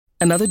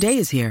Another day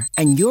is here,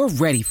 and you're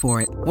ready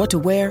for it. What to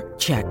wear?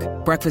 Check.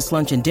 Breakfast,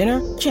 lunch, and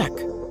dinner? Check.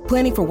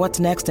 Planning for what's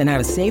next and how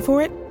to save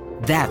for it?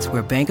 That's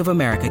where Bank of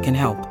America can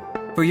help.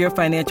 For your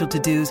financial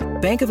to-dos,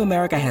 Bank of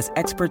America has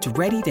experts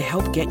ready to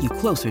help get you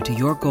closer to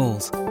your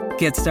goals.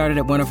 Get started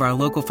at one of our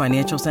local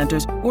financial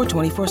centers or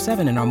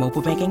 24/7 in our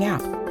mobile banking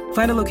app.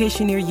 Find a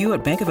location near you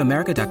at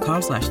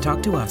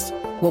bankofamerica.com/talktous.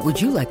 What would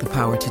you like the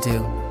power to do?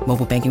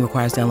 Mobile banking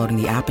requires downloading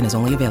the app and is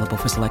only available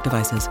for select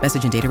devices.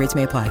 Message and data rates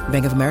may apply.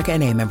 Bank of America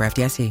N.A., member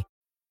FDIC.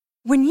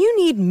 When you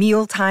need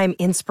mealtime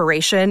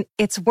inspiration,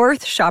 it's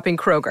worth shopping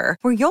Kroger,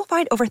 where you'll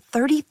find over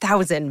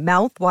 30,000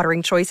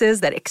 mouth-watering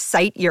choices that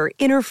excite your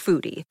inner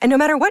foodie. And no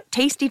matter what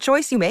tasty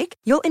choice you make,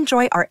 you'll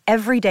enjoy our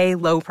everyday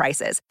low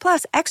prices,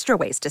 plus extra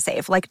ways to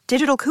save, like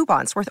digital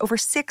coupons worth over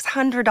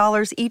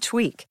 $600 each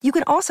week. You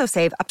can also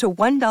save up to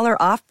 $1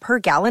 off per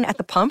gallon at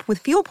the pump with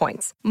fuel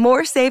points.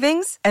 More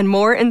savings and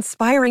more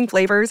inspiring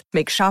flavors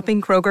make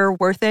shopping Kroger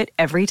worth it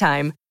every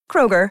time.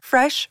 Kroger,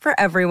 fresh for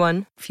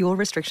everyone. Fuel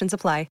restrictions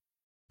apply.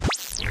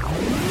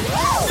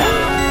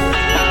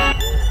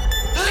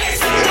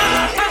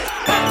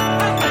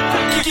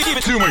 Give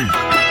it to me.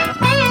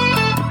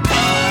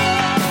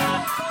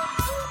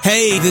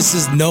 Hey, this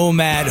is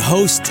Nomad,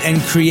 host and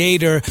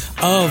creator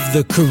of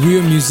the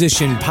Career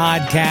Musician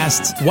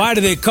Podcast. Why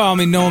do they call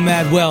me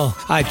Nomad? Well,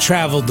 I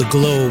traveled the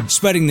globe,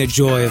 spreading the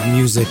joy of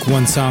music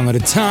one song at a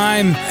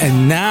time.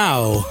 And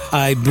now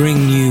I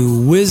bring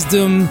you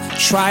wisdom,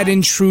 tried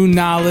and true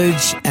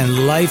knowledge,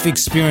 and life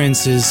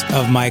experiences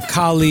of my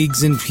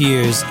colleagues and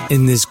peers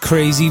in this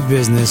crazy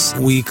business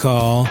we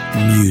call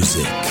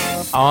music.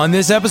 On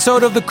this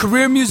episode of the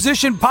Career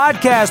Musician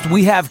Podcast,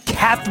 we have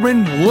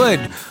Catherine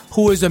Wood,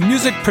 who is a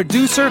music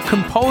producer,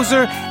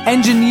 composer,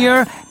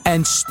 engineer,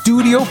 and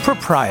studio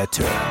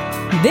proprietor.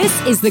 This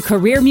is the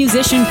Career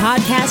Musician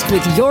Podcast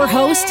with your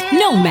host,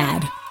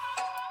 Nomad.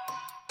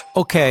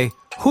 Okay,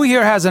 who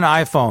here has an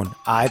iPhone?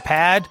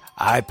 iPad,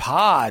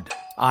 iPod,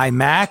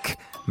 iMac,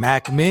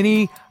 Mac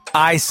Mini,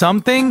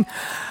 iSomething?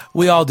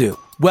 We all do.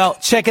 Well,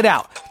 check it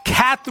out.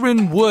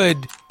 Catherine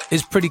Wood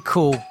is pretty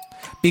cool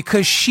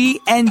because she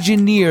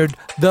engineered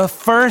the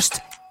first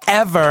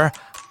ever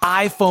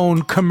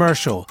iPhone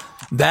commercial.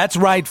 That's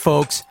right,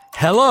 folks.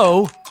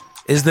 Hello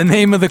is the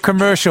name of the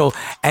commercial,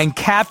 and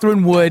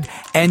Catherine Wood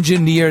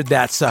engineered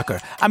that sucker.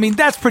 I mean,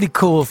 that's pretty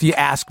cool if you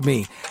ask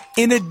me.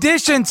 In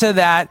addition to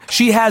that,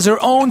 she has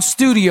her own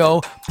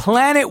studio,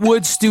 Planet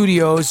Wood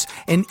Studios,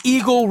 in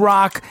Eagle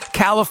Rock,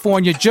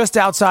 California, just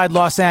outside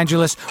Los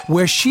Angeles,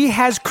 where she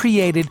has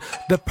created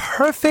the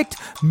perfect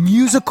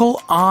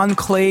musical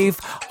enclave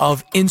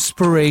of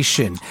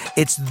inspiration.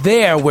 It's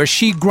there where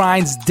she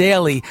grinds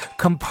daily,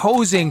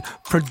 composing,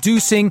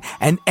 producing,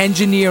 and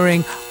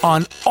engineering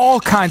on all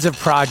kinds of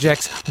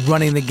projects,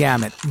 running the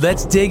gamut.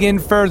 Let's dig in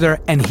further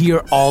and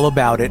hear all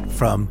about it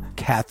from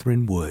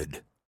Catherine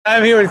Wood.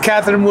 I'm here with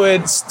Catherine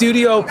Wood,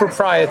 studio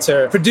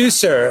proprietor,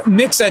 producer,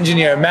 mix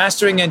engineer,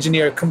 mastering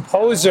engineer,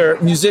 composer,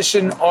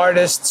 musician,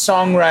 artist,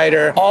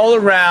 songwriter, all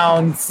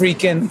around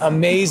freaking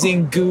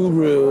amazing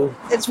guru.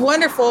 It's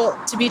wonderful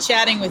to be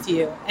chatting with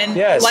you. And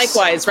yes,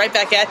 likewise, right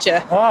back at you.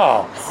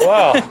 Oh,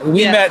 well,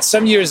 we met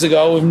some years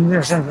ago.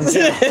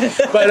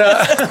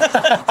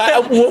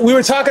 But we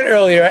were talking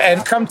earlier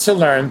and come to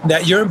learn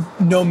that you're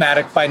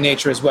nomadic by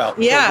nature as well.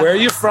 Yeah. So where are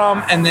you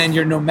from and then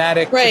your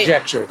nomadic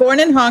trajectory?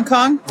 Born in Hong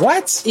Kong.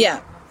 What?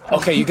 Yeah.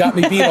 Okay, you got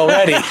me beat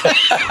already.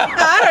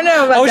 I don't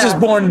know about that. I was just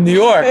born in New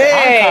York.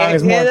 Hey, Hong Kong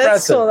is more that's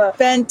impressive. cool, though.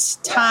 Spent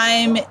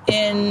time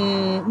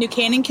in New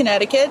Canaan,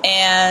 Connecticut,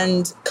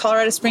 and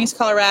Colorado Springs,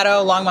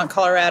 Colorado, Longmont,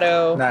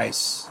 Colorado.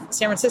 Nice.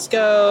 San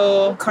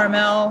Francisco,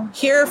 Carmel.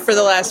 Here for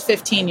the last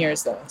 15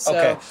 years, though. So,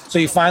 Okay, so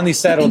you finally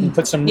settled and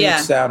put some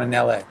roots down in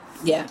L.A.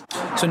 Yeah.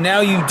 So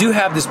now you do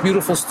have this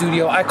beautiful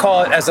studio. I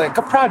call it as like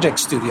a project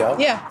studio.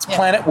 Yeah. It's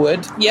Planet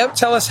Wood. Yep.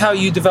 Tell us how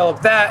you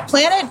developed that.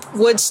 Planet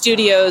Wood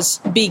Studios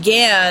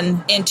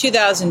began in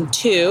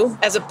 2002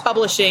 as a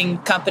publishing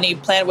company,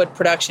 Planet Wood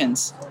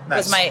Productions. It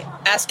was my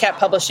ASCAP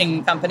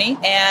publishing company,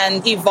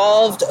 and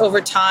evolved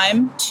over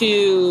time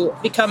to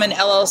become an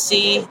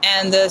LLC.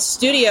 And the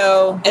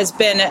studio has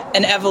been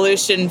an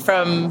evolution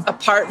from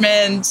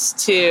apartments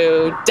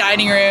to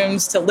dining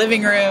rooms to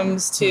living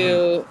rooms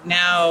to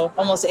now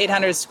almost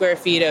 800 square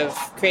feet of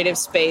creative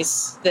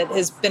space that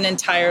has been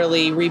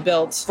entirely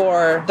rebuilt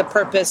for the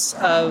purpose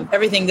of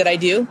everything that I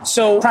do.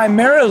 So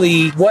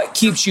primarily, what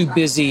keeps you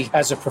busy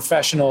as a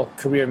professional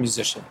career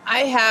musician? I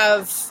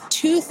have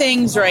two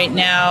things right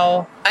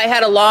now. I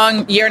had a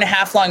long,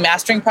 year-and-a-half-long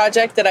mastering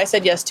project that I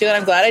said yes to, and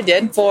I'm glad I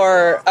did,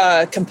 for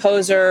a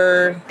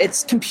composer.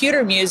 It's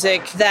computer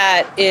music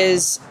that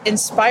is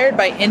inspired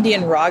by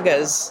Indian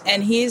ragas,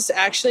 and he's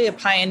actually a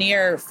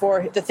pioneer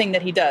for the thing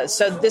that he does.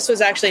 So this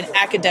was actually an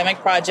academic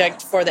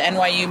project for the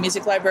NYU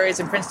Music Libraries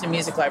and Princeton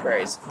Music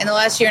Libraries. In the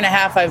last year and a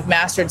half, I've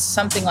mastered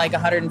something like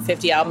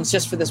 150 albums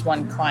just for this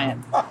one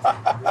client.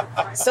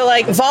 So,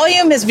 like,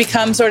 volume has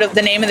become sort of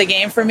the name of the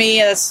game for me.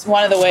 That's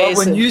one of the ways.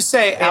 But when you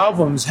say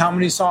albums, how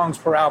many songs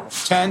per album?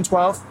 10,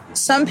 12?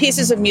 some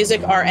pieces of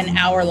music are an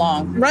hour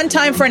long.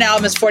 Runtime for an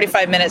album is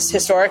 45 minutes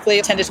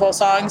historically, 10 to 12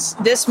 songs.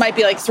 This might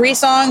be like 3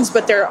 songs,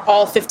 but they're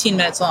all 15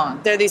 minutes long.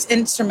 They're these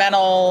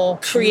instrumental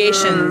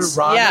creations.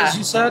 As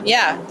you said?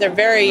 Yeah, they're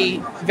very,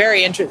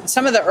 very interesting.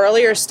 Some of the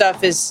earlier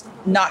stuff is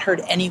not heard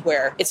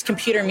anywhere. It's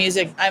computer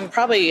music. I'm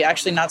probably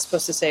actually not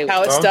supposed to say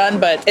how it's done,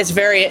 but it's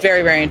very,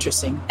 very, very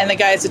interesting. And the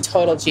guy is a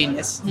total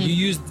genius. You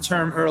used the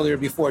term earlier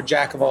before,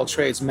 jack of all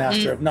trades,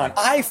 master of none.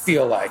 I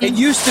feel like it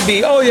used to be,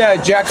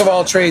 jack of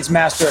all trades,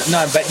 master of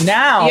none. But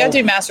now you have to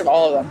be master of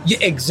all of them. Yeah,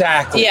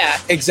 exactly. Yeah.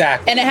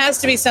 Exactly. And it has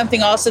to be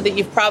something also that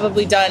you've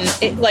probably done.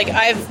 Like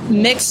I've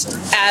mixed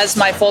as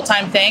my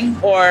full-time thing,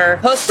 or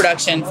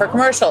post-production for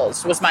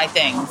commercials was my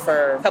thing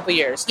for a couple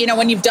years. You know,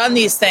 when you've done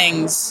these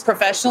things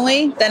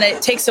professionally, then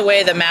it takes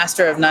away the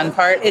master of none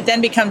part. It then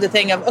becomes a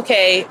thing of,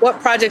 okay, what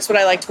projects would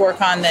I like to work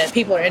on that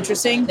people are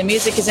interesting? The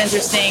music is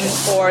interesting,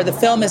 or the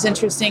film is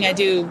interesting. I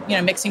do,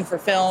 mixing for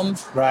film.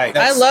 Right.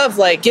 I love,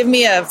 give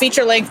me a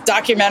feature-length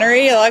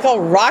documentary. I'll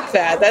rock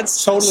that.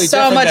 That's totally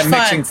so different much than fun.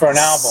 mixing for an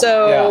album.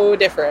 So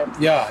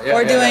different. Yeah.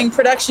 Doing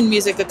production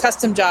music, a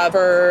custom job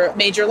for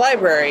major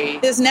library.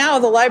 Because now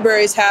the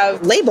libraries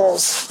have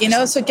labels,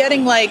 so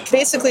getting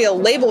basically a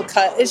label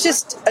cut is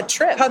just a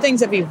trip. How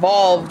things have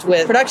evolved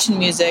with production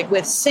music,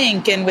 with sync,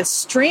 and with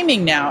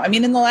streaming now. I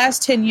mean, in the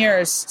last 10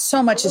 years,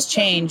 so much has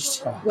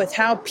changed with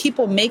how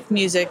people make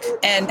music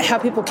and how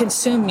people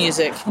consume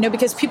music,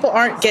 because people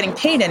aren't getting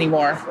paid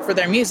anymore for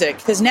their music.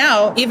 Because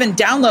now even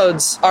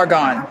downloads are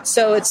gone.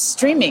 So it's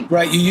streaming.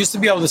 Right. You used to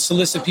be able to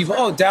solicit people,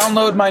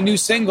 download my new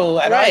single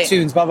at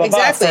iTunes, blah, blah,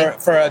 blah,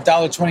 for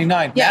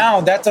 $1.29. Yeah.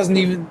 Now that doesn't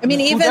even,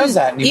 who does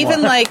that anymore?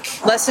 Even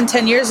less than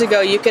 10 years ago,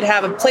 you could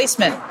have a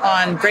placement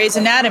on Grey's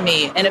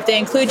Anatomy. And if they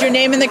include your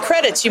name in the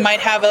credits, you might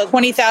have a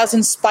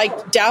 20,000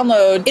 spiked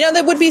download.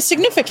 That would be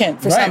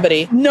significant for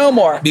somebody. No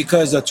more.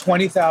 Because a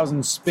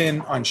 20,000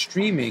 spin on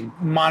streaming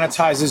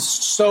monetizes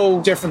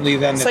so differently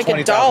than it's the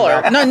like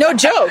 $20,000. No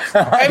joke.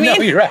 I mean,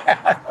 no, you're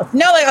right.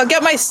 No, I'll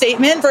get my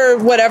statement for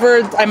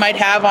whatever I might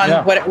have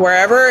on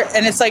wherever,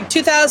 and it's like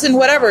 2,000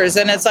 whatever's,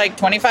 and it's like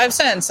 25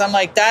 cents. I'm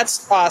like,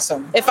 that's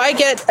awesome. If I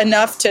get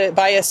enough to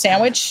buy a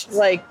sandwich,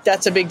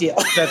 that's a big deal.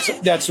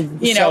 That's from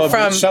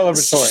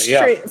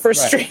celebratory. For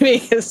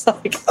streaming, it's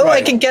like,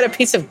 I can get a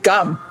piece of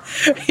gum,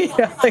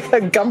 like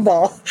a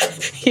gumball.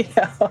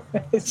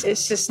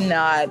 It's just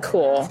not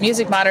cool.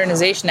 Music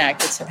Modernization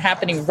Act, it's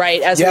happening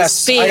right as we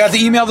speak. I got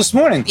the email this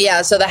morning.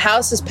 Yeah, so the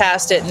House has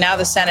passed it, now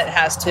the Senate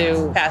has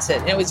to pass it,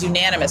 and it was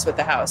unanimous with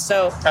the House.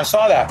 So I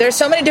saw that. There's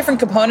so many different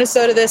components,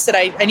 though, to this that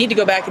I need to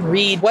go back and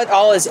read what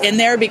all is in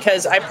there,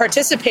 because I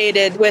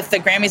participated with the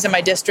Grammys in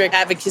my district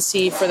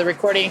advocacy for the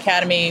Recording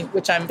Academy,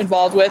 which I'm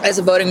involved with as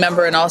a voting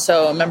member and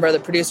also a member of the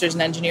Producers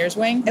and Engineers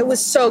Wing. It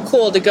was so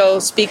cool to go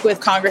speak with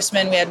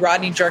congressmen. We had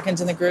Rodney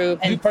Jerkins in the group.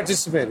 And you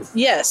participated?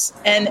 Yes,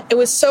 and it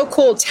was so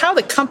cool. It's how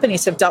the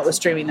companies have dealt with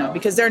streaming, though,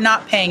 because they're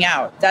not paying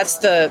out. That's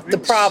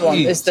the problem,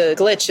 is the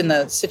glitch in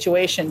the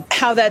situation.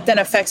 How that then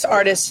affects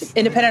artists,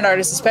 independent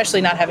artists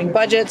especially, not having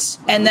budgets,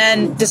 and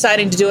then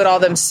deciding to do it all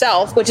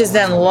themselves, which has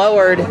then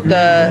lowered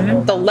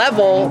the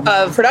level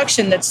of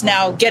production that's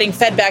now getting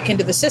fed back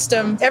into the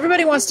system.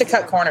 Everybody wants to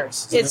cut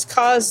corners. It's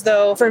caused,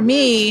 though, for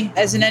me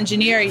as an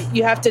engineer,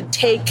 you have to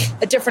take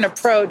a different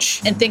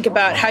approach and think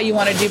about how you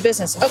want to do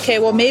business. Okay,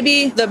 well,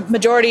 maybe the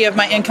majority of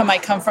my income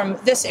might come from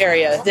this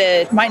area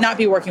that might not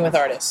be working with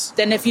artists.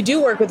 Then if you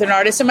do work with an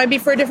artist, it might be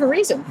for a different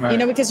reason,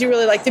 because you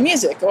really like the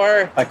music,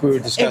 or like we were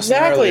discussing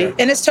earlier.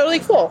 And it's totally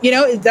cool.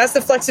 That's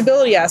the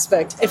flexibility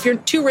aspect. If you're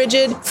too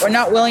rigid or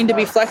not willing to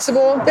be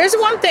flexible, there's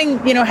one thing,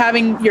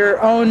 having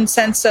your own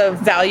sense of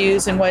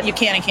values and what you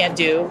can and can't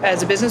do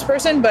as a business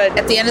person. But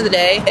at the end of the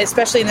day,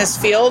 especially in this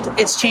field,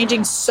 it's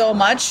changing so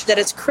much that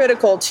it's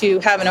critical to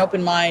have an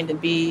open mind and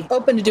be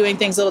open to doing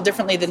things a little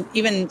differently than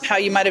even how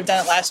you might have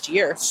done it last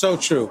year. So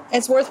true.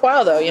 It's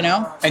worthwhile, though,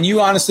 And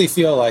you honestly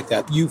feel like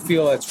that. You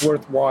feel it's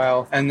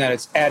worthwhile and that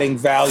it's adding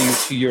value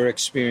to your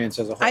experience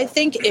as a whole. I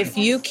think if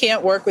you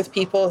can't work with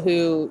people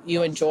who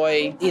you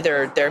enjoy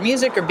either their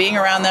music or being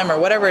around them or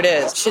whatever it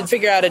is, you should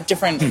figure out a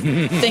different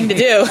thing to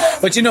do.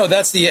 But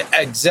that's the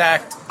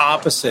exact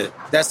opposite.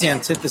 That's the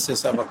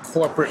antithesis of a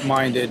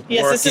corporate-minded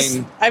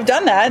working. I've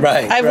done that.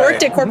 Right. I've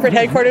worked at corporate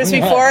headquarters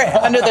before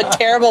under the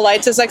terrible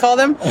lights, as I call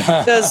them.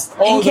 Those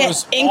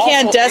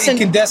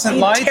incandescent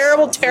lights.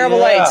 Terrible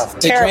lights.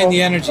 They drain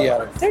the energy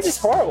out of it. They're just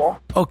horrible.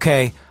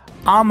 Okay,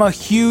 I'm a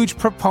huge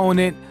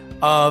proponent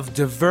of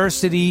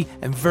diversity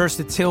and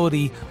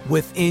versatility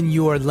within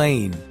your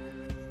lane.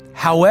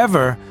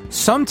 However,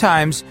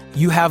 sometimes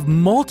you have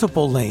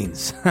multiple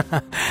lanes.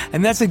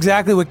 And that's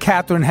exactly what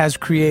Catherine has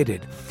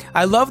created.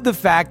 I love the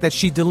fact that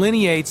she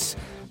delineates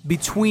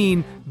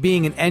between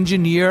being an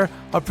engineer,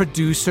 a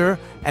producer,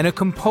 and a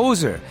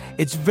composer.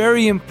 It's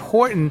very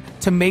important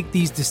to make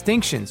these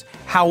distinctions.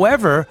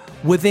 However,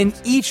 within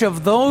each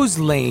of those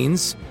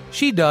lanes,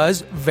 she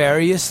does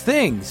various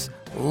things.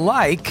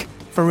 Like,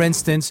 for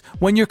instance,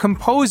 when you're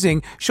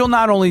composing, she'll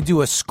not only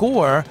do a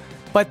score,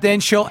 but then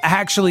she'll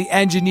actually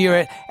engineer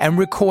it and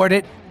record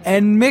it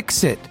and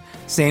mix it.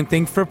 Same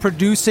thing for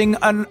producing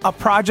a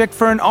project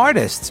for an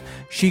artist.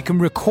 She can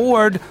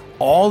record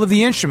all of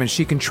the instruments.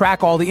 She can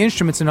track all the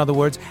instruments, in other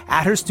words,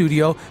 at her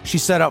studio.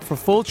 She's set up for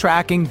full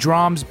tracking,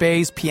 drums,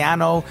 bass,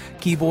 piano,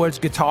 keyboards,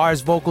 guitars,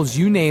 vocals,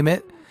 you name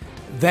it.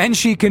 Then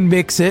she can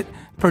mix it,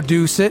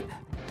 produce it.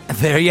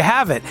 There you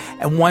have it.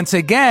 And once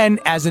again,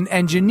 as an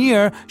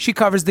engineer, she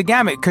covers the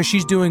gamut because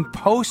she's doing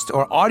post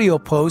or audio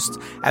post,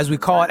 as we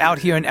call it out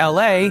here in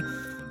LA.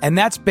 And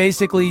that's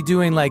basically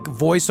doing like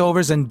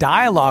voiceovers and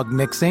dialogue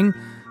mixing,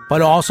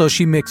 but also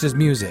she mixes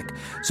music.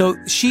 So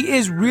she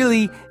is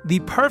really the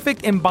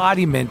perfect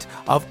embodiment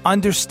of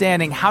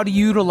understanding how to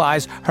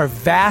utilize her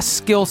vast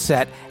skill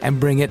set and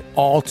bring it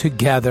all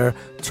together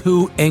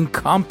to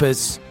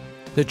encompass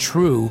the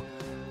true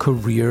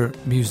career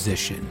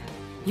musician.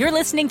 You're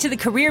listening to the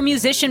Career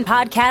Musician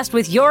Podcast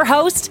with your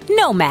host,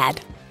 Nomad.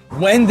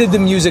 When did the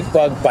music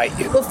bug bite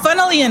you? Well,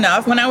 funnily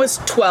enough, when I was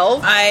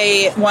 12,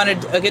 I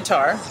wanted a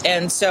guitar.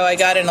 And so I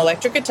got an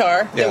electric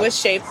guitar that was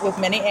shaped with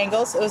many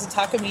angles. It was a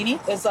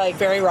Takamine. It was like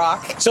very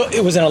rock. So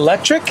it was an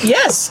electric?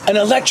 Yes. An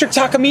electric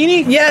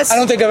Takamine? Yes. I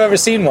don't think I've ever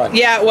seen one.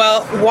 Yeah,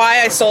 well, why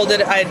I sold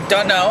it, I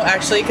don't know,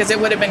 actually, because it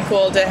would have been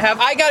cool to have.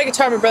 I got a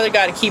guitar, my brother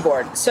got a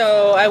keyboard.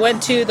 So I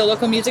went to the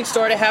local music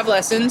store to have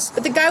lessons,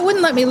 but the guy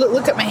wouldn't let me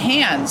look at my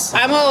hands.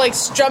 I'm all like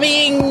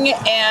strumming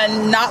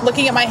and not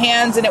looking at my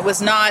hands, and it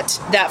was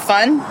not that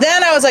fun.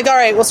 Then I was like, all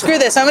right, well, screw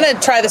this. I'm going to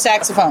try the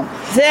saxophone.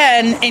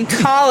 Then in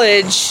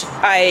college,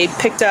 I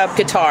picked up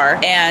guitar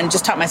and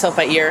just taught myself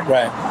by ear.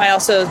 Right. I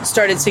also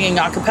started singing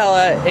a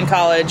cappella in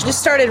college.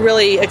 Just started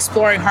really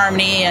exploring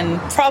harmony, and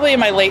probably in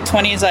my late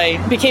 20s,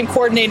 I became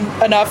coordinated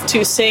enough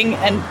to sing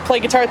and play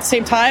guitar at the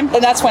same time.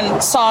 And that's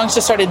when songs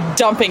just started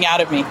dumping out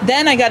of me.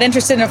 Then I got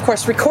interested in, of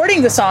course,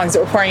 recording the songs that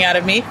were pouring out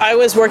of me. I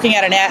was working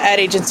at an ad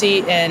agency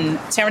in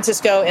San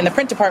Francisco in the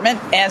print department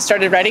and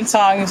started writing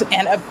songs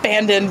and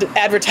abandoned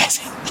advertising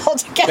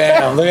altogether.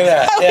 Bam, look at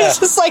that. I was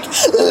just like,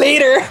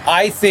 later.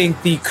 I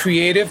think the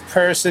creative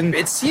person,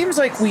 it seems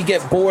like we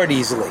get bored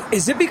easily.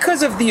 Is it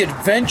because of the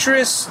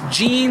adventurous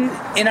gene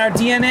in our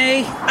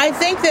DNA? I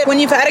think that when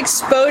you've had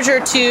exposure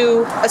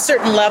to a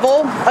certain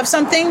level of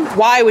something,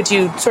 why would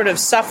you sort of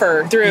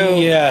suffer through?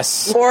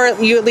 Yes. Or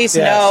you at least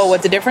know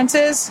what the difference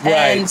is.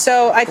 Right. And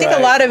so I think a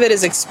lot of it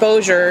is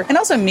exposure and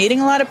also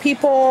meeting a lot of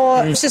people.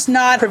 It's just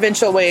not a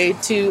provincial way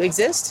to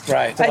exist.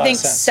 Right. I think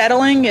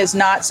settling is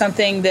not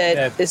something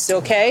that is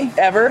okay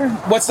ever.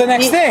 What's the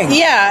next thing?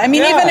 Yeah. I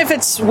mean, even if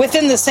it's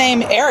within the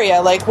same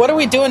area, like, what are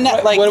we doing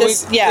now? Like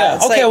this?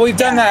 Okay, we've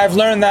done that. I've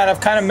learned that.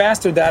 I've kind of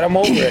mastered that. I'm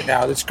over it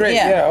now. That's great.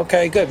 Yeah.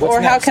 Okay, good. What's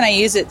or next? How can I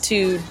use it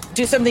to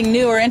do something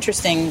new or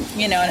interesting,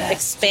 and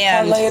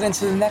expand? Lay it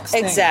into the next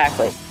thing.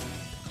 Exactly.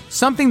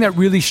 Something that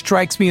really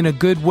strikes me in a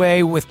good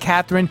way with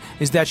Catherine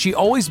is that she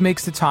always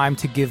makes the time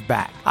to give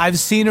back. I've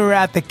seen her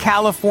at the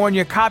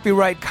California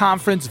Copyright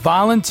Conference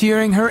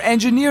volunteering her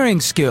engineering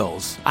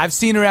skills. I've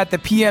seen her at the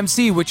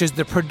PMC, which is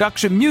the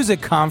Production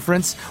Music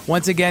Conference,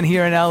 once again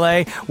here in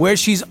LA, where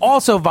she's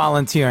also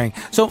volunteering.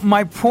 So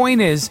my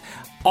point is,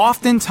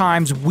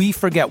 oftentimes we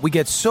forget. We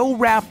get so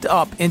wrapped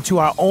up into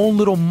our own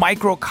little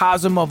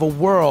microcosm of a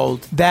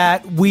world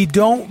that we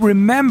don't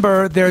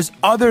remember there's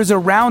others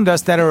around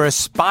us that are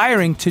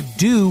aspiring to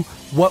do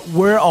what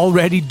we're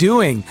already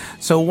doing.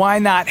 So why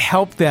not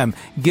help them,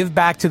 give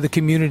back to the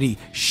community,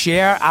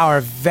 share our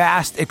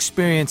vast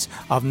experience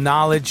of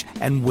knowledge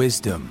and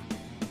wisdom?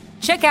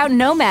 Check out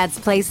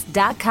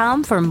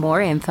nomadsplace.com for more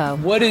info.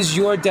 What is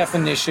your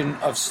definition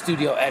of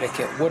studio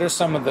etiquette? What are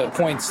some of the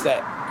points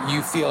that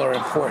you feel are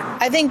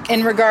important? I think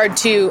in regard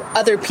to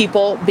other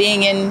people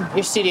being in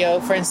your studio,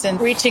 for instance,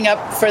 reaching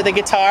up for the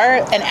guitar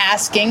and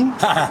asking.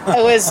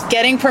 It was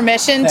getting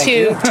permission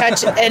to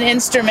touch an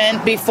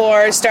instrument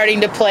before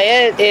starting to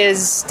play it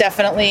is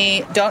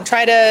definitely, don't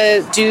try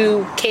to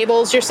do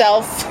cables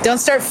yourself. Don't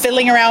start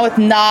fiddling around with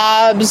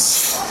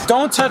knobs.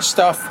 Don't touch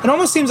stuff. It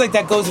almost seems like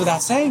that goes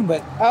without saying,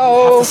 but oh,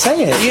 I have to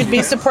say it. You'd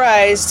be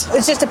surprised.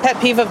 It's just a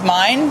pet peeve of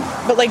mine.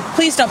 But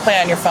please don't play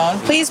on your phone.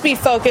 Please be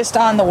focused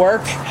on the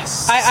work.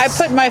 Yes. I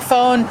put my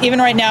phone, even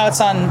right now, it's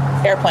on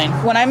airplane.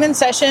 When I'm in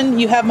session,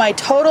 you have my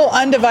total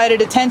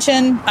undivided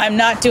attention. I'm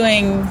not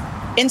doing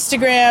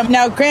Instagram.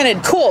 Now,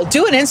 granted, cool,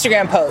 do an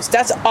Instagram post.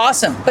 That's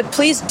awesome. But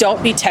please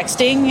don't be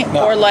texting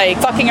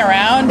or fucking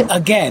around.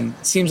 Again,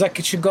 seems like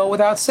it should go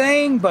without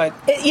saying, but...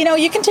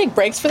 you can take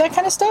breaks for that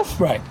kind of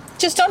stuff. Right.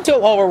 Just don't do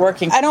it while we're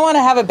working. I don't want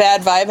to have a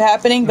bad vibe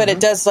happening, but it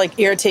does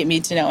irritate me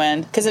to no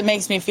end because it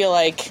makes me feel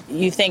like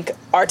you think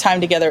our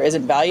time together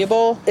isn't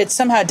valuable. It's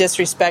somehow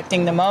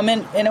disrespecting the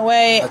moment in a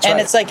way. That's right.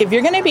 It's like, if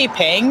you're going to be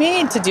paying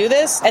me to do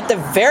this, at the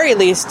very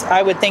least,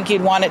 I would think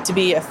you'd want it to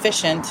be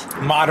efficient.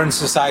 Modern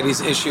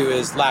society's issue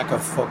is lack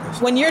of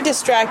focus. When you're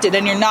distracted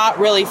and you're not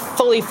really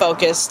fully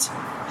focused,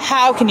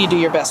 how can you do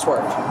your best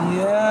work?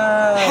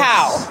 Yes.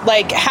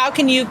 How? How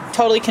can you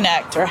totally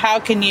connect? Or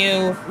how can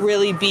you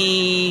really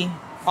be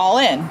all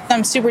in.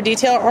 I'm super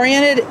detail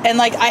oriented, and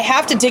like I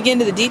have to dig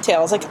into the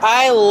details. Like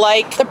I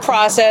like the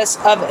process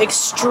of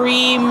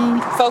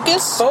extreme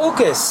focus.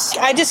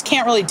 I just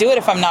can't really do it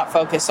if I'm not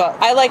focused. So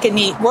I like a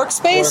neat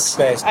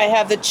workspace. I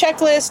have the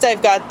checklist.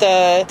 I've got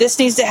this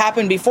needs to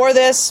happen before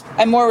this.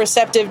 I'm more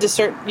receptive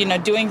to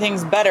doing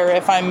things better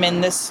if I'm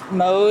in this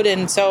mode,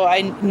 and so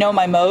I know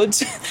my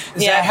modes.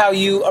 Is that how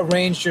you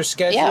arranged your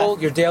schedule,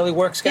 your daily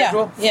work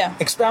schedule? Yeah.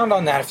 Expound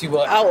on that, if you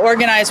will. I'll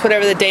organize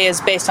whatever the day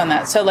is based on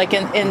that. So like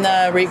in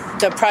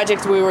the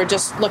project we were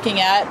just looking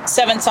at,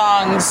 7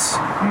 songs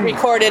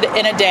recorded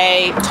in a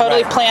day,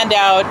 totally planned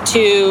out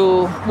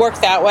to work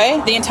that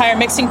way. The entire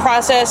mixing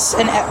process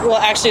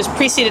actually is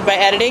preceded by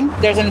editing.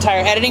 There's an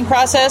entire editing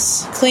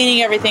process,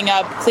 cleaning everything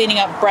up, cleaning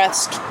up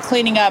breaths,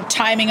 cleaning up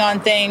timing on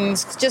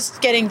things,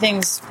 just getting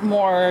things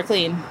more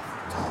clean.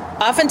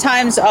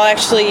 Oftentimes, I'll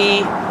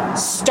actually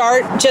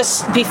start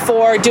just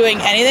before doing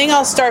anything.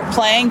 I'll start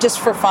playing just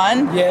for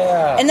fun.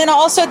 Yeah. And then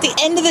also at the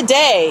end of the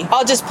day,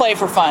 I'll just play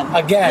for fun.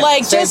 Again,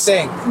 same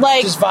thing.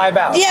 Just vibe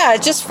out. Yeah,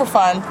 just for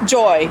fun.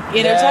 Joy.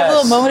 To have a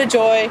little moment of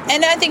joy.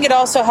 And I think it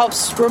also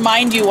helps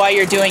remind you why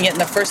you're doing it in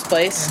the first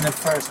place.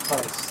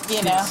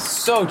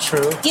 So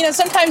true.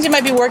 Sometimes you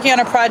might be working on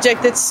a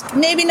project that's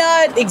maybe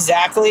not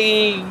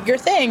exactly your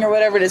thing or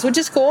whatever it is, which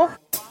is cool.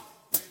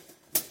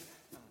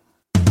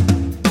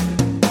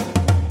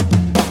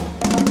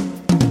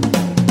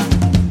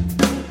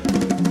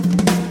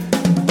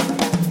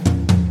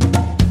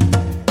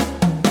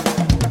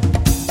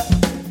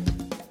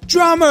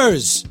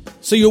 Drummers!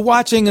 So you're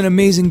watching an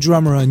amazing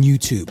drummer on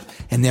YouTube,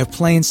 and they're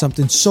playing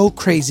something so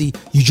crazy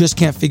you just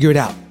can't figure it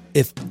out.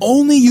 If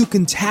only you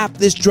can tap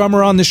this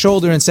drummer on the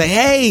shoulder and say,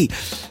 hey,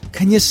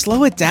 can you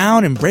slow it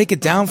down and break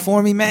it down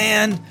for me,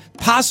 man?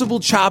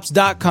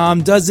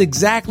 PossibleChops.com does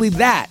exactly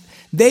that.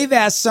 They've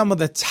asked some of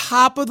the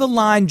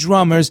top-of-the-line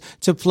drummers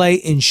to play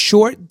in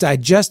short,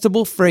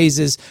 digestible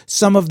phrases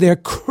some of their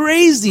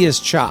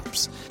craziest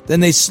chops. Then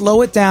they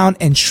slow it down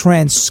and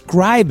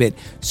transcribe it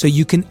so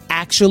you can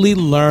actually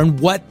learn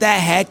what the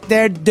heck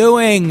they're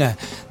doing.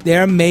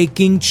 They're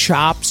making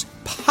chops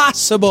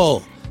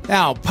possible.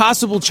 Now,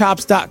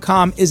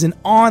 PossibleChops.com is an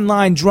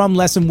online drum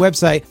lesson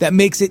website that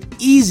makes it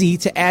easy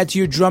to add to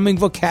your drumming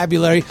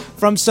vocabulary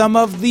from some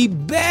of the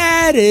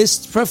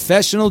baddest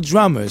professional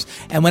drummers.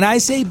 And when I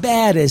say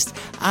baddest,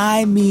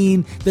 I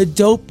mean the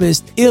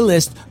dopest,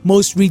 illest,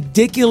 most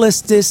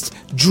ridiculousest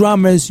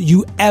drummers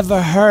you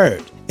ever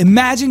heard.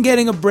 Imagine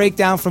getting a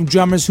breakdown from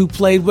drummers who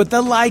played with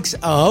the likes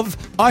of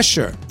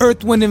Usher,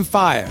 Earth, Wind &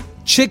 Fire,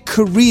 Chick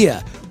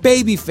Corea,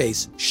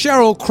 Babyface,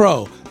 Sheryl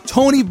Crow,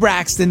 Tony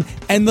Braxton,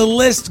 and the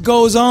list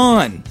goes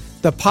on.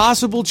 The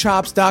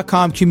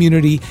PossibleChops.com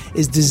community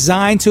is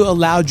designed to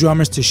allow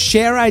drummers to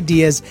share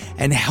ideas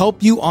and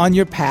help you on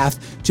your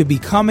path to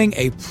becoming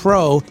a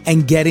pro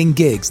and getting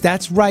gigs.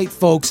 That's right,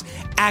 folks,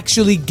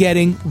 actually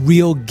getting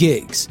real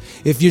gigs.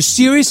 If you're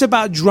serious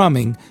about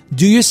drumming,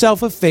 do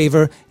yourself a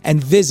favor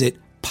and visit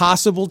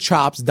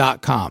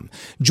PossibleChops.com.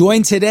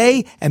 Join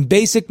today, and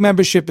basic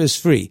membership is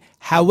free.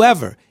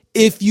 However,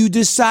 if you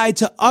decide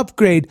to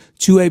upgrade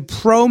to a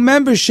pro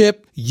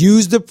membership,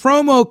 use the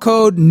promo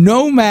code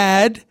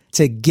NOMAD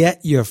to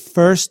get your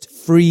first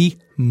free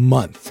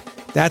month.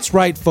 That's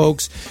right,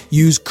 folks.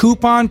 Use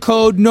coupon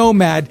code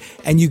NOMAD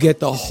and you get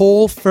the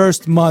whole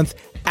first month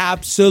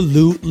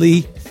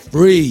absolutely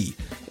free.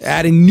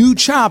 Adding new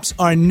chops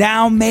are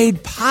now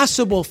made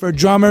possible for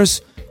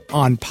drummers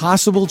on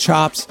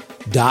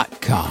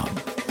PossibleChops.com.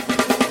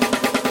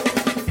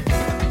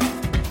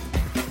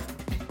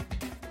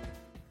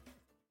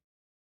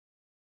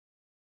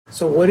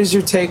 So what is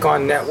your take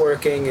on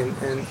networking and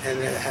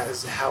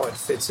how it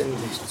fits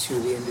into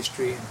the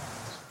industry?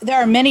 There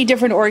are many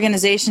different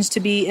organizations to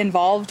be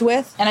involved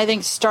with. And I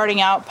think starting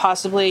out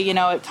possibly,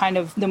 kind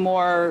of the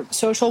more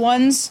social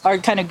ones are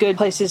kind of good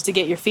places to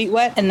get your feet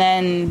wet. And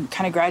then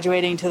kind of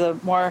graduating to the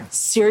more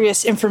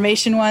serious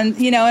information one,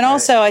 and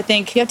also I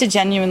think you have to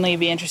genuinely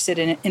be interested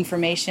in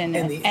information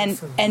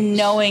and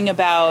knowing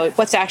about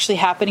what's actually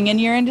happening in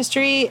your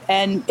industry.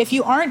 And if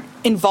you aren't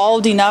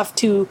involved enough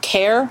to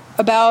care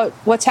about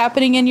what's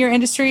happening in your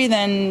industry,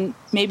 then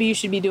maybe you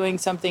should be doing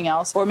something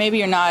else, or maybe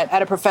you're not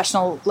at a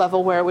professional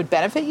level where it would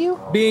benefit you.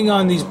 Being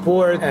on these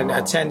boards and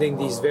attending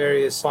these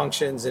various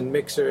functions and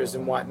mixers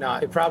and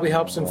whatnot, it probably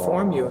helps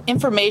inform you.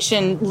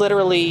 Information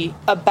literally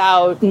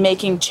about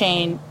making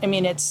change,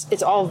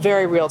 it's all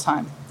very real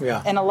time.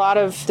 Yeah. And a lot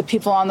of the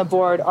people on the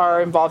board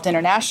are involved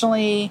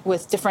internationally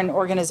with different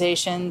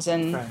organizations.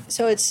 And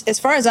so it's, as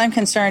far as I'm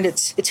concerned,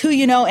 it's who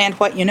you know and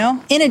what you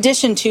know, in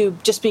addition to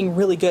just being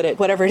really good at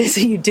whatever it is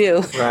that you do.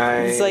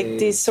 Right. It's like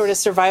these sort of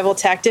survival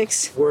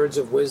tactics. Words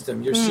of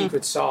wisdom, your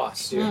secret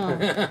sauce.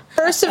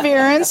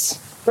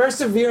 Perseverance.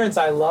 Perseverance,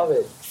 I love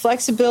it.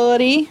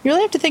 Flexibility. You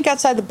really have to think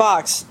outside the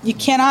box. You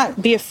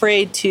cannot be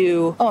afraid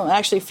to,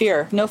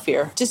 fear. No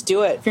fear. Just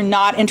do it. If you're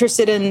not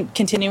interested in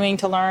continuing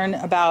to learn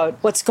about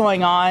what's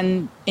going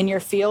on in your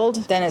field,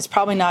 then it's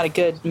probably not a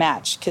good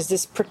match because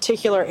this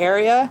particular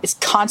area is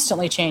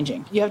constantly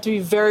changing. You have to be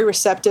very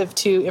receptive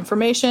to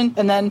information,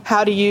 and then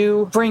how do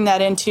you bring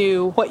that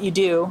into what you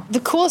do? The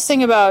coolest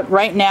thing about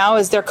right now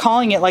is they're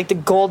calling it like the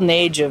golden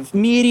age of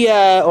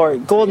media or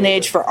golden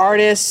age for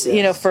artists,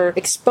 for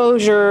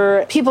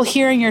exposure, people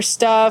hearing your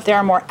stuff. There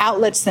are more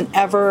outlets than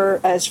ever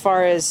as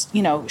far as,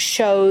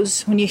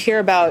 shows. When you hear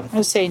about,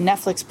 let's say,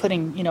 Netflix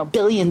putting,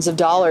 billions of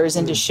dollars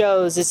into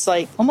shows, it's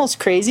like almost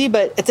crazy.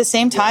 But at the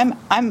same time,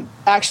 I'm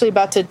actually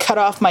about to cut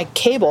off my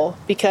cable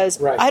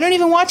because I don't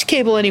even watch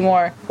cable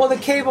anymore. Well, the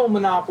cable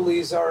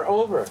monopolies are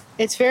over.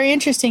 It's very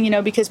interesting,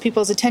 because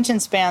people's attention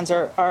spans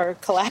are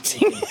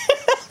collapsing.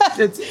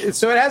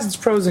 So it has its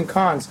pros and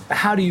cons.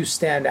 How do you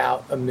stand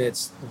out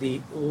amidst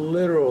the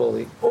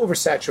literally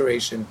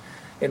oversaturation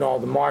in all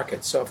the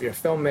markets? So if you're a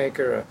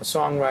filmmaker, a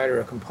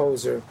songwriter, a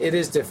composer, it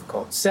is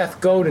difficult.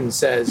 Seth Godin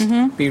says,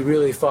 be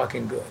really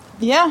fucking good.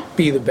 Yeah.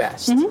 Be the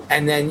best.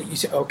 And then you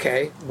say,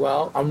 okay,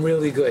 well, I'm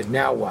really good.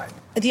 Now what?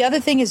 The other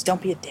thing is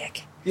don't be a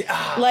dick.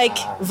 Like,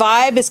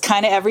 vibe is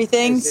kind of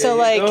everything. So,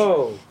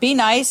 like, be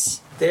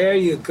nice. There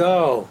you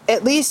go.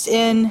 At least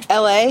in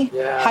LA,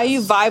 how you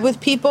vibe with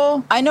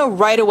people. I know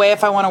right away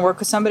if I want to work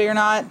with somebody or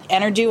not.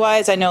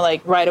 Energy-wise, I know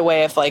like right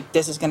away if like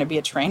this is going to be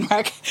a train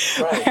wreck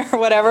or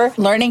whatever.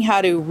 Learning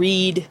how to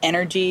read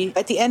energy.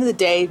 At the end of the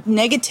day,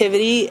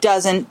 negativity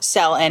doesn't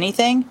sell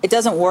anything. It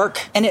doesn't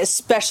work, and it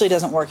especially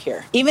doesn't work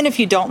here. Even if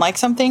you don't like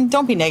something,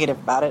 don't be negative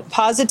about it.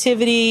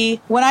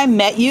 Positivity. When I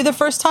met you the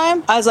first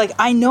time, I was like,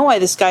 I know why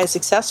this guy is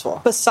successful.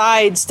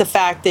 Besides the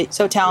fact that he's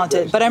so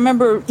talented. But I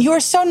remember you were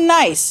so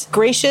nice,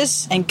 gracious,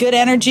 and good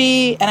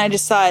energy, and I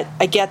just thought,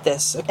 I get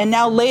this. And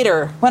now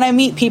later, when I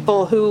meet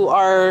people who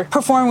are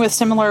performing with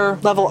similar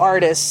level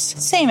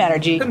artists, same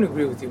energy. I couldn't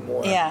agree with you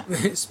more. Yeah.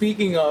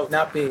 Speaking of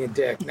not being a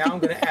dick, now I'm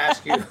going to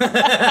ask you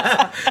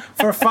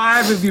for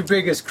 5 of your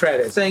biggest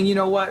credits, saying, you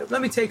know what,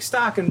 let me take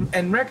stock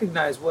and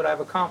recognize what I've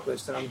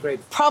accomplished, and I'm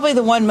grateful. Probably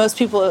the one most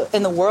people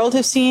in the world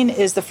have seen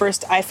is the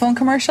first iPhone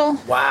commercial.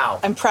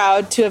 Wow. I'm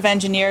proud to have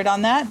engineered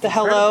on that, the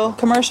Hello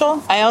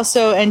commercial. I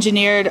also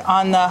engineered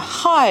on the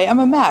Hi, I'm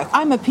a Mac,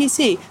 I'm a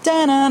PC.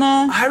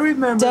 Da-na-na. I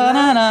remember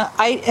Da-na-na.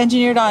 I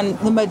engineered on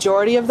the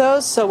majority of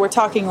those, so we're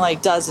talking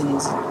like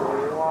dozens.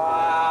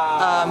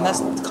 That's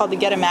called the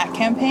Get a Mac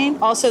campaign.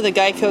 Also the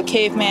Geico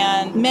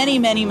Caveman. Many,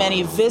 many,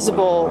 many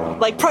visible,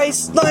 like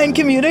Priceline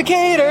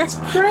Communicator. It's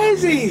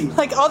crazy.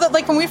 Like all that,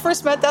 like when we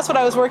first met, that's what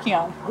I was working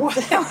on.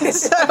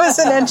 I was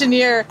an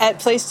engineer at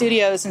Play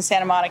Studios in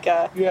Santa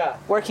Monica. Yeah.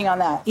 Working on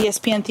that.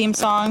 ESPN theme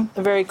song,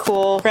 a very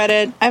cool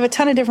credit. I have a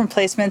ton of different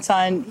placements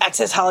on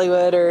Access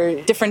Hollywood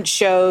or different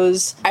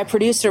shows. I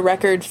produced a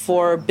record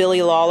for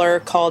Billy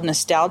Lawler called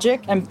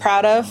Nostalgic, I'm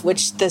proud of,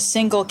 which the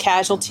single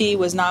Casualty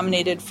was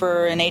nominated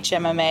for an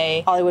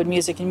HMMA Hollywood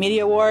Music and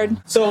Media Award.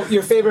 So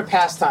your favorite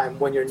pastime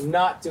when you're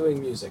not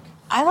doing music?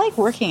 I like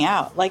working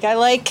out. Like, I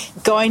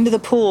like going to the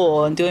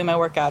pool and doing my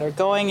workout or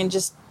going and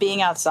just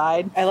being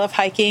outside. I love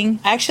hiking.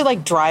 I actually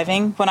like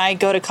driving. When I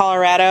go to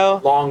Colorado,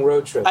 long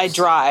road trips, I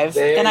drive.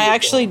 And I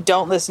actually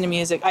don't listen to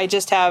music. I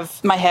just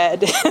have my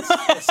head.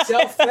 It's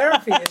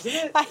self-therapy,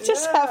 isn't it? I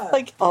just have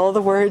like all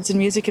the words and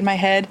music in my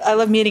head. I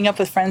love meeting up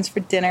with friends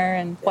for dinner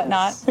and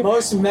whatnot.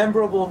 Most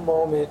memorable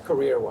moment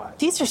career-wise?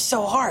 These are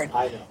so hard.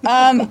 I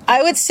know.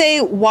 I would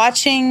say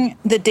watching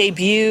the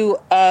debut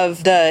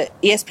of the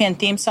ESPN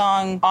theme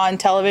song on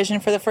television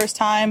for the first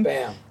time.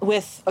 Bam.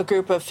 With a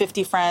group of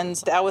 50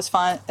 friends. That was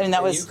fun. I mean,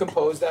 that was... You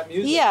composed that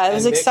music? Yeah, it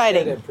was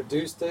exciting. And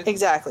produced it?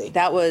 Exactly.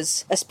 That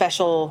was a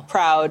special,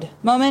 proud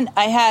moment.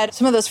 I had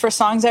some of those first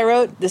songs I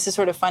wrote. This is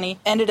sort of funny.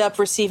 I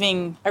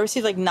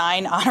received like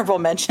 9 honorable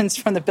mentions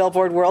from the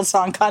Billboard World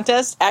Song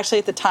Contest. Actually,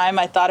 at the time,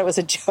 I thought it was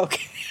a joke.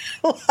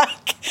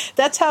 Like,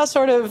 that's how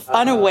sort of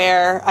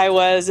unaware I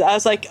was. I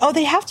was like, oh,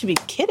 they have to be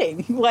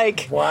kidding.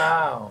 Like,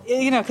 wow.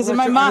 Because in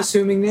my mind,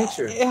 unassuming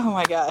nature. Oh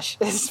my gosh,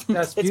 that's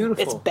beautiful.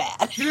 It's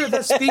bad. Yeah,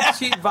 that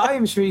speaks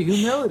volumes for your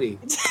humility.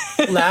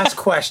 Last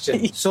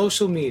question: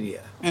 social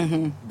media,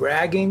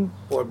 bragging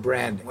or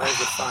branding? Where's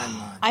the fine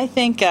line? I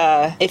think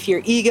if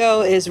your ego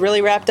is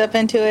really wrapped up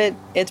into it,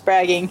 it's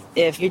bragging.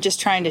 If you're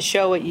just trying to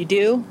show what you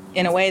do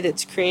in a way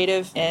that's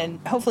creative and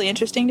hopefully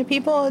interesting to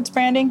people, it's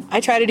branding. I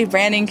try to do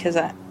branding because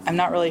I'm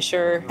not really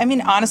sure. I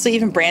mean, honestly,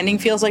 even branding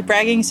feels like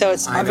bragging, so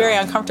I'm very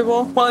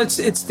uncomfortable. Well,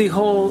 it's the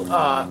whole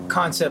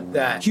concept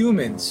that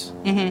humans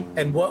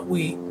and what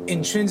we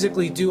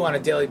intrinsically do on a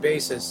daily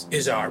basis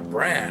is our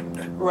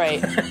brand.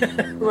 Right.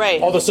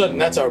 Right. All of a sudden,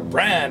 that's our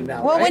brand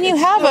now. Well, right? when you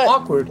it's have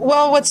awkward.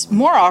 Well, what's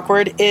more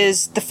awkward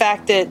is the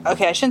fact that,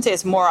 okay, I shouldn't say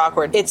it's more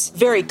awkward. It's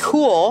very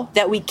cool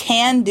that we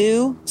can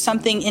do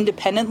something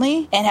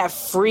independently and have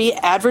free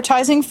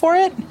advertising for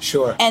it.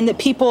 Sure. And that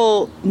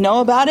people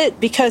know about it,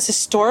 because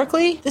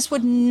historically, this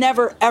would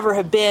never, ever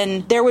have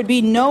been, there would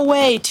be no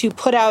way to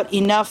put out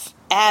enough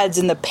ads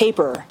in the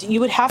paper. You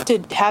would have to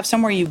have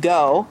somewhere you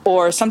go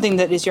or something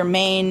that is your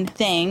main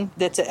thing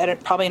that's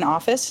at probably an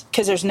office,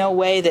 because there's no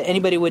way that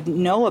anybody would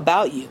know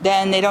about you.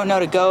 Then they don't know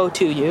to go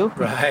to you.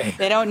 Right.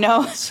 They don't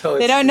know.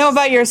 They don't know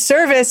about your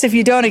service if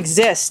you don't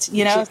exist,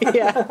 Yeah.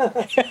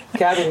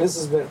 Catherine, this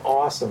has been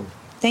awesome.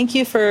 Thank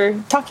you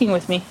for talking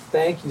with me.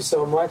 Thank you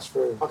so much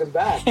for talking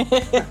back.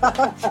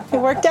 It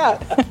worked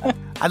out.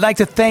 I'd like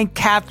to thank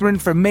Catherine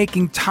for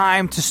making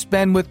time to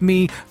spend with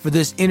me for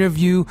this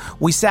interview.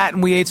 We sat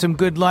and we ate some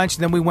good lunch,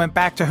 and then we went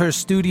back to her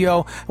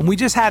studio, and we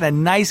just had a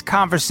nice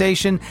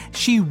conversation.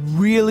 She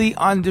really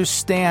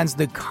understands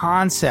the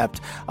concept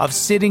of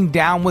sitting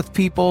down with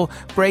people,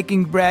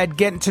 breaking bread,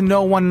 getting to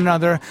know one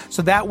another,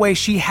 so that way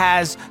she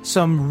has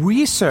some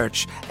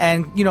research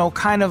and,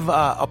 kind of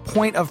a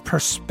point of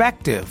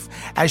perspective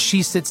as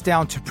she sits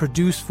down to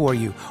produce for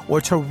you,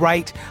 or to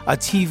write a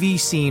TV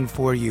scene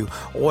for you,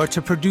 or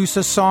to produce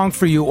a song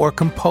for you, or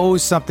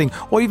compose something,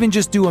 or even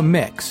just do a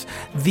mix.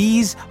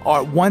 These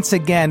are, once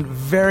again,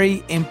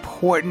 very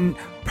important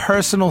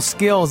personal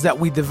skills that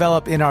we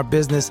develop in our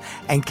business,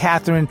 and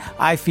Catherine,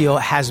 I feel,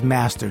 has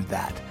mastered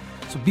that.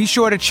 So be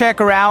sure to check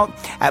her out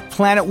at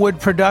Planet Wood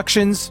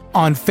Productions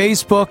on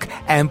Facebook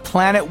and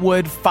Planet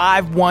Wood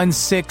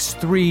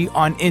 5163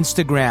 on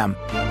Instagram.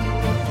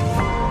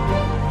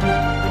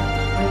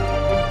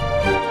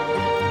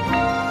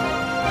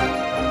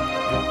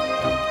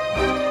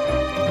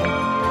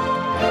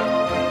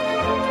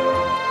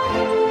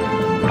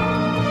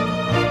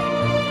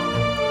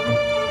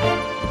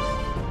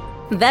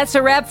 That's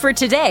a wrap for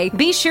today.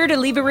 Be sure to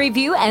leave a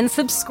review and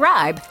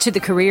subscribe to the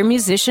Career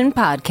Musician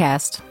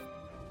Podcast.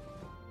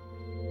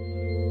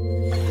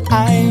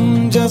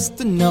 I'm just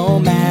a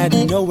nomad,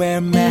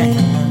 nowhere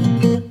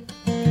man,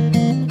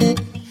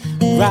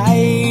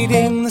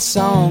 writing the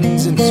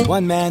songs in this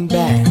one-man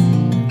band.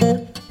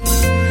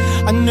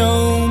 A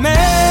nomad,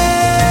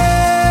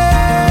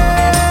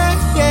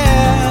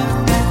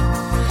 yeah,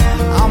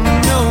 I'm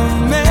a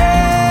nomad.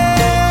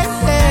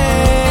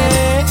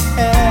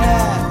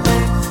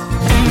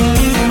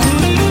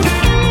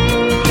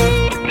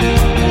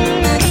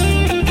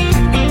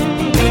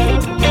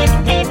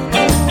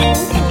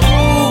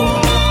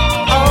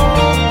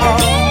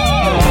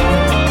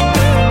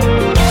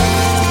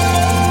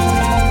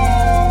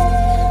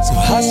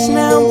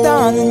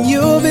 And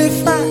you'll be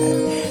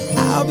fine.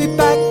 I'll be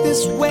back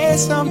this way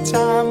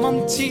sometime.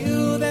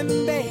 Until then,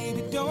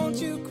 baby, don't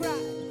you cry,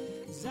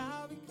 'cause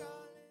I'll be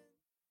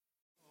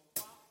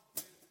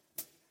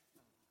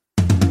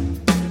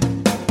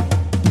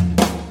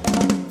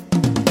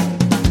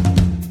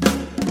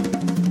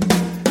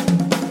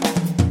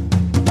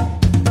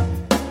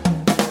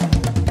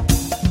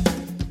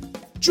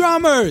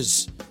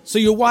Drummers! So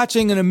you're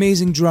watching an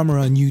amazing drummer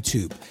on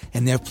YouTube,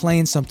 and they're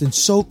playing something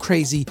so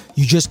crazy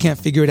you just can't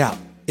figure it out.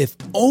 If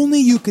only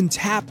you can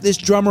tap this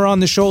drummer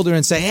on the shoulder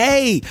and say,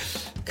 hey,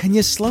 can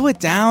you slow it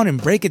down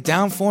and break it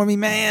down for me,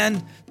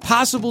 man?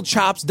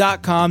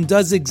 PossibleChops.com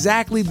does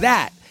exactly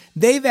that.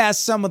 They've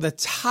asked some of the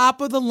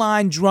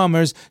top-of-the-line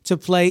drummers to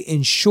play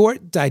in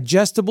short,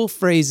 digestible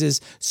phrases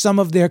some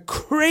of their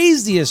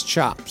craziest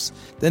chops.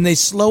 Then they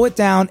slow it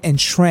down and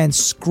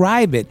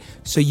transcribe it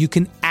so you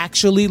can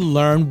actually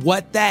learn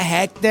what the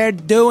heck they're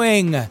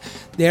doing.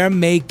 They're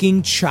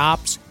making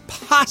chops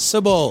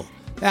possible.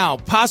 Now,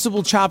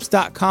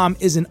 PossibleChops.com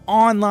is an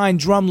online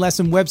drum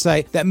lesson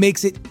website that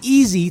makes it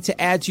easy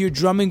to add to your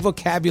drumming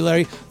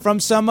vocabulary from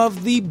some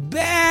of the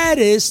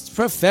baddest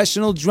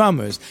professional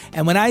drummers.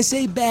 And when I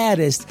say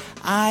baddest,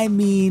 I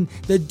mean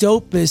the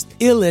dopest,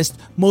 illest,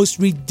 most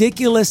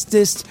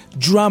ridiculousest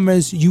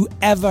drummers you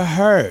ever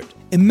heard.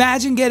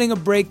 Imagine getting a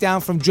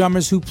breakdown from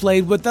drummers who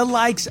played with the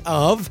likes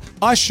of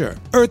Usher,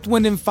 Earth,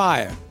 Wind &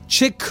 Fire,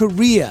 Chick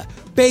Corea,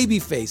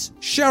 Babyface,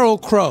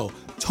 Sheryl Crow,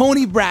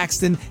 Tony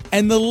Braxton,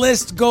 and the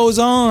list goes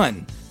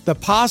on. The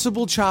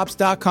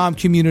PossibleChops.com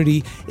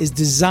community is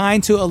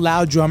designed to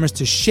allow drummers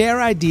to share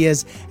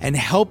ideas and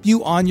help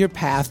you on your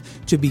path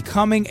to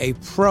becoming a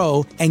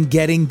pro and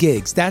getting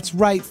gigs. That's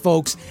right,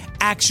 folks,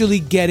 actually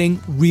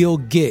getting real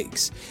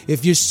gigs.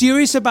 If you're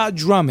serious about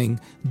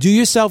drumming, do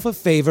yourself a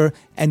favor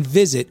and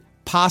visit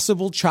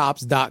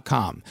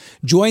PossibleChops.com.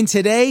 Join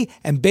today,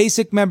 and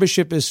basic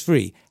membership is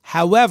free.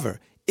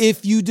 However,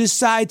 if you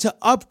decide to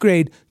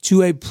upgrade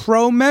to a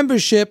pro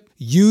membership,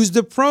 use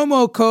the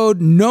promo code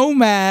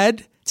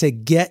NOMAD to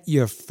get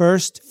your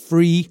first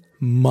free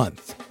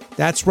month.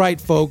 That's right,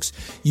 folks.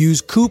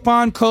 Use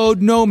coupon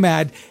code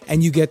NOMAD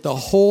and you get the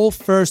whole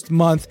first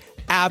month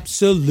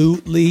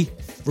absolutely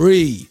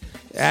free.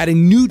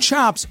 Adding new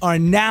chops are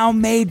now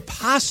made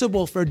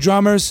possible for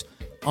drummers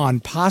on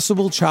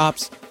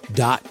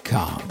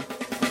PossibleChops.com.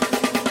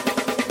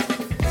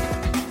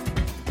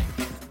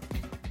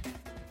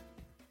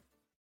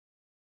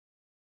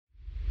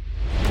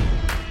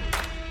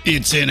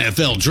 It's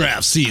NFL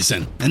draft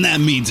season, and that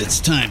means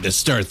it's time to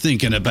start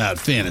thinking about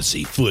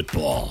fantasy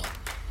football.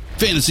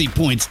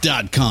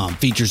 FantasyPoints.com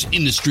features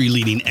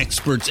industry-leading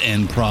experts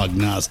and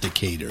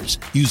prognosticators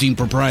using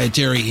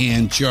proprietary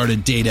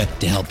hand-charted data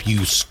to help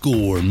you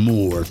score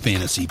more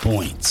fantasy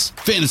points.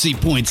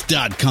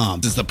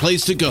 FantasyPoints.com is the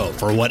place to go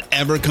for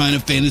whatever kind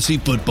of fantasy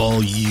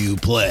football you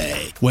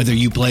play. Whether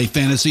you play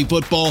fantasy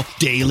football,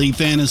 daily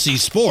fantasy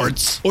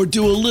sports, or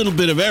do a little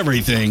bit of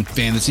everything,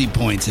 Fantasy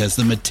Points has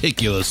the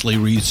meticulously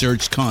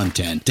researched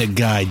content to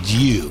guide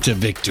you to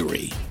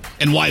victory.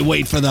 And why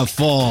wait for the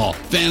fall?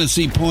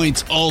 Fantasy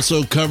Points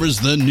also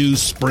covers the new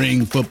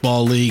spring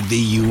football league,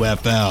 the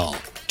UFL.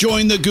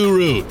 Join the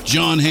guru,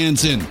 John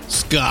Hansen,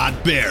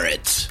 Scott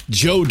Barrett,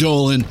 Joe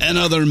Dolan, and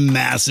other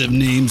massive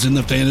names in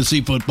the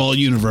fantasy football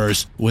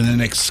universe with an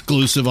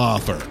exclusive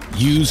offer.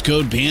 Use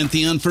code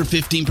Pantheon for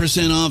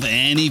 15% off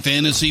any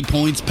Fantasy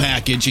Points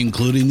package,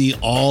 including the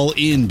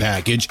all-in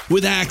package,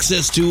 with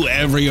access to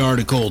every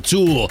article,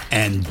 tool,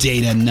 and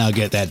data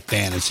nugget that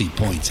Fantasy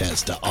Points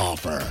has to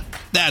offer.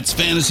 That's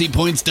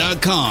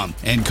FantasyPoints.com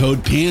and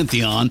code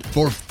Pantheon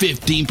for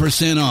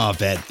 15%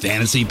 off at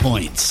Fantasy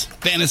Points.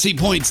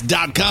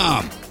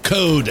 FantasyPoints.com,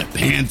 code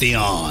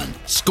Pantheon.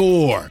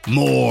 Score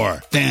more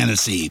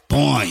fantasy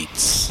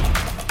points.